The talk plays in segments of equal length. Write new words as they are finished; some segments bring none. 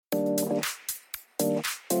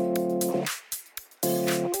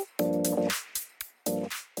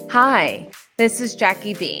Hi, this is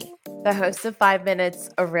Jacqui B, the host of 5 Minutes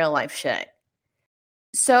of Real Life Shit.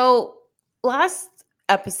 So, last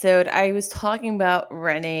episode, I was talking about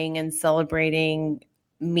running and celebrating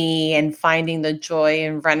me and finding the joy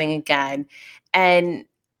in running again. And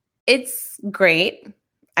it's great.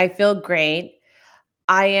 I feel great.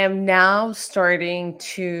 I am now starting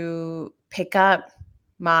to pick up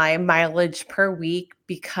my mileage per week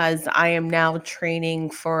because I am now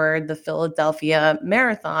training for the Philadelphia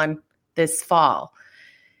Marathon this fall.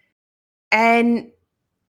 And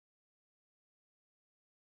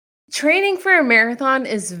training for a marathon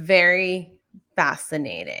is very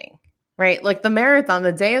fascinating, right? Like the marathon,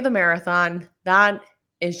 the day of the marathon, that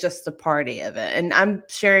is just a party of it. And I'm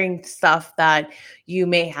sharing stuff that you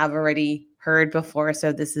may have already heard before,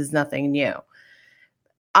 so this is nothing new.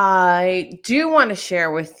 I do want to share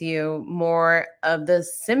with you more of the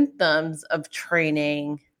symptoms of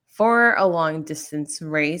training for a long distance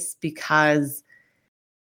race because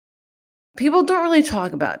people don't really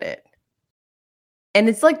talk about it. And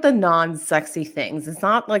it's like the non-sexy things. It's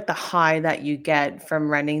not like the high that you get from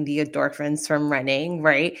running, the endorphins from running,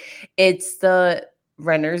 right? It's the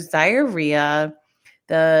runner's diarrhea,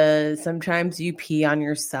 the sometimes you pee on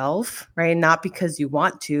yourself, right? Not because you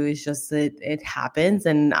want to, it's just that it happens.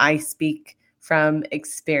 And I speak from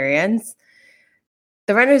experience.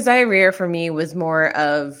 The runner's diarrhea for me was more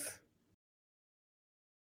of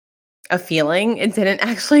a feeling. It didn't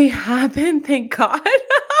actually happen, thank God.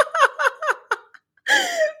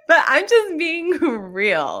 But I'm just being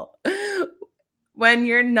real. When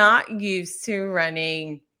you're not used to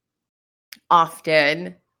running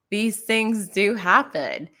often, these things do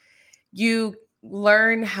happen. You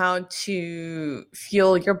learn how to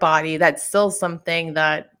fuel your body. That's still something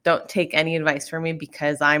that don't take any advice from me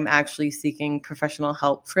because I'm actually seeking professional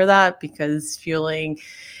help for that because fueling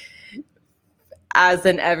as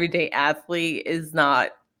an everyday athlete is not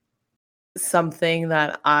something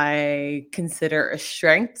that I consider a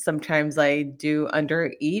strength. Sometimes I do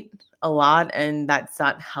undereat a lot and that's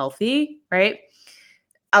not healthy, right?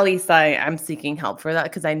 At least I'm seeking help for that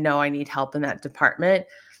because I know I need help in that department.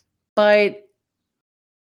 But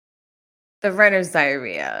the runner's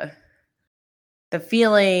diarrhea, the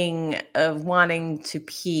feeling of wanting to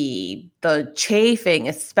pee, the chafing,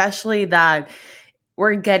 especially that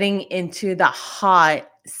we're getting into the hot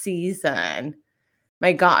season.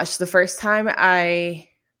 My gosh, the first time I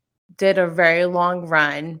did a very long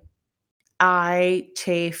run, I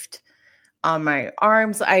chafed on my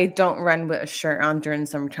arms. I don't run with a shirt on during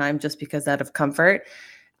summertime just because out of comfort.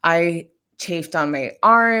 I chafed on my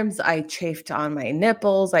arms. I chafed on my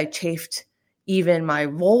nipples. I chafed even my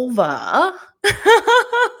vulva. And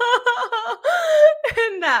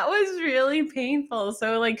that was really painful.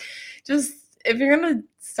 So, like, just if you're going to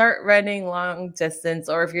start running long distance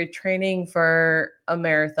or if you're training for a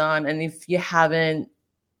marathon and if you haven't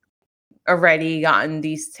already gotten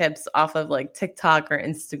these tips off of like TikTok or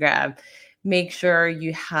Instagram, make sure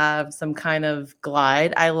you have some kind of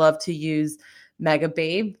glide. I love to use Mega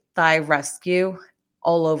Babe Thigh Rescue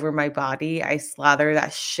all over my body. I slather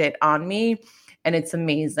that shit on me and it's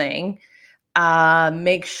amazing.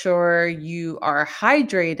 Make sure you are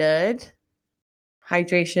hydrated.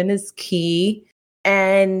 Hydration is key.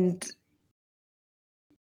 And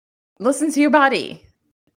listen to your body.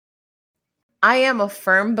 I am a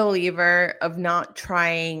firm believer of not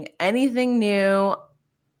trying anything new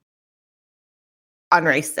on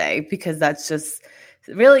race day because that's just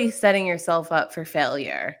really setting yourself up for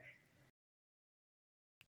failure.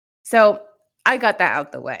 So I got that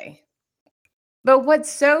out the way. But what's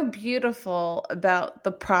so beautiful about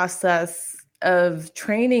the process of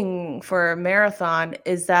training for a marathon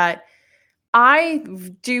is that I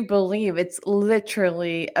do believe it's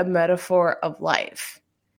literally a metaphor of life.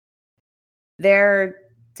 There are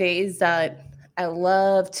days that I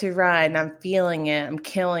love to run, I'm feeling it, I'm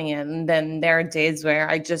killing it. And then there are days where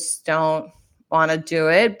I just don't want to do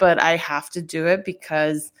it, but I have to do it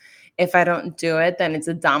because if I don't do it, then it's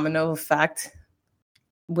a domino effect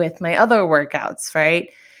with my other workouts, right?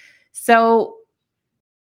 So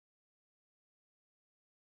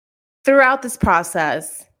throughout this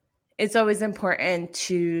process, it's always important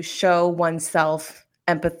to show oneself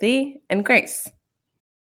empathy and grace,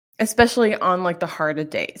 especially on like the harder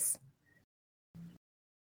days.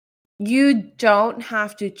 You don't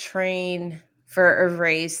have to train for a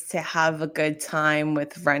race to have a good time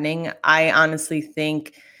with running. I honestly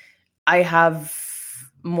think I have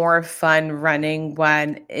more fun running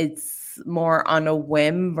when it's more on a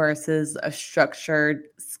whim versus a structured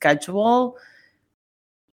schedule.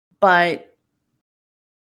 But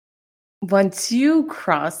once you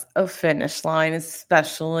cross a finish line,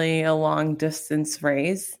 especially a long distance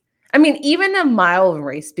race, I mean, even a mile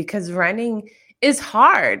race, because running is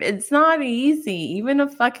hard. It's not easy. Even a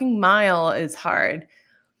fucking mile is hard.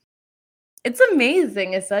 It's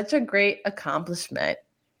amazing. It's such a great accomplishment.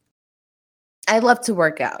 I love to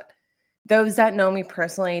work out. Those that know me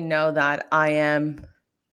personally know that I am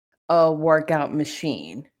a workout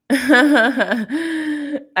machine.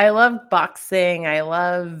 I love boxing. I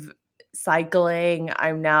love cycling.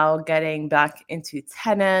 I'm now getting back into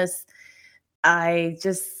tennis. I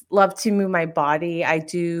just love to move my body. I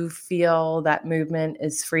do feel that movement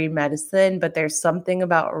is free medicine, but there's something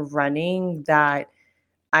about running that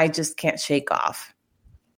I just can't shake off.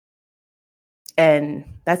 And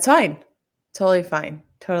that's fine. Totally fine.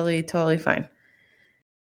 Totally fine.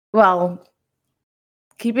 Well,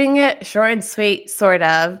 keeping it short and sweet, sort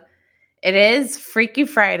of. It is Freaky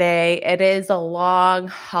Friday. It is a long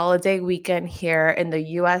holiday weekend here in the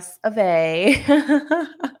US of A.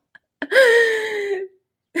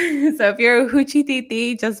 So if you're a hoochie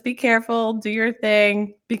titi, just be careful, do your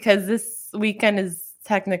thing, because this weekend is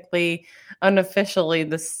technically, unofficially,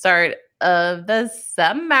 the start of the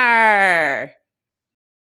summer.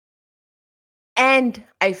 And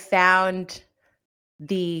I found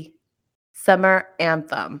the summer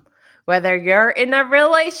anthem. Whether you're in a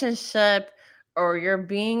relationship or you're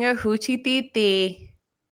being a hoochie titi,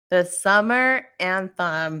 the summer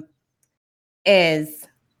anthem is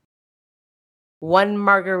One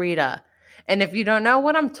Margarita. And if you don't know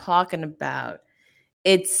what I'm talking about,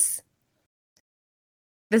 it's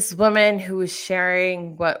this woman who is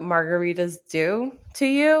sharing what margaritas do to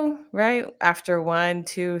you, right? After 1,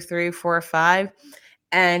 2, 3, 4, 5.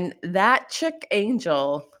 And that chick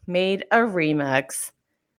Angel made a remix,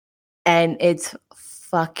 and it's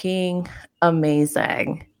fucking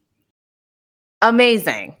amazing.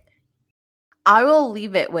 Amazing. I will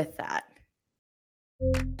leave it with that.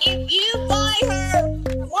 If you buy her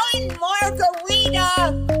one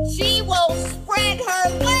margarita, she will spread her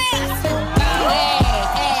legs. Hey,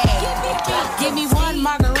 give me one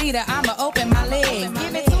margarita, I'ma open my legs.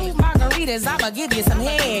 Give me 2 margaritas, I'ma give you some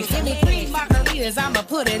head. Give me 3 margaritas, I'ma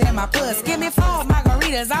put it in my puss. Give me 4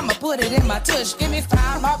 margaritas, I'ma put it in my tush. Give me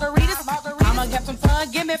 5 margaritas, I'ma get some fun.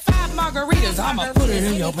 Give me 5 margaritas, I'ma put it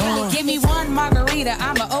in your bun. Give me 1 margarita,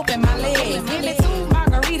 I'ma open my legs. Give me 2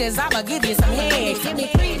 margaritas, I'ma give you some head. Give me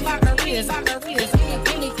 3 margaritas,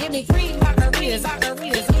 give me 3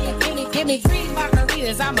 margaritas, give me 3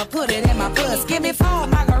 margaritas, I'ma put it in my puss. Give me 4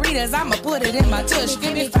 margaritas, I'ma put it in my tush.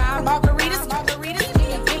 Give me 5 margaritas,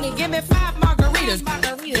 give me 5 margaritas,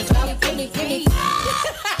 give me.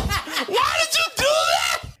 Why did you do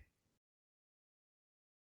that?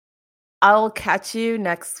 I'll catch you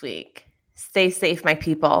next week. Stay safe, my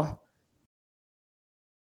people.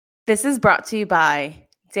 This is brought to you by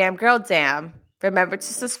Damn Girl Damn. Remember to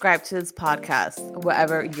subscribe to this podcast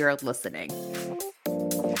wherever you're listening.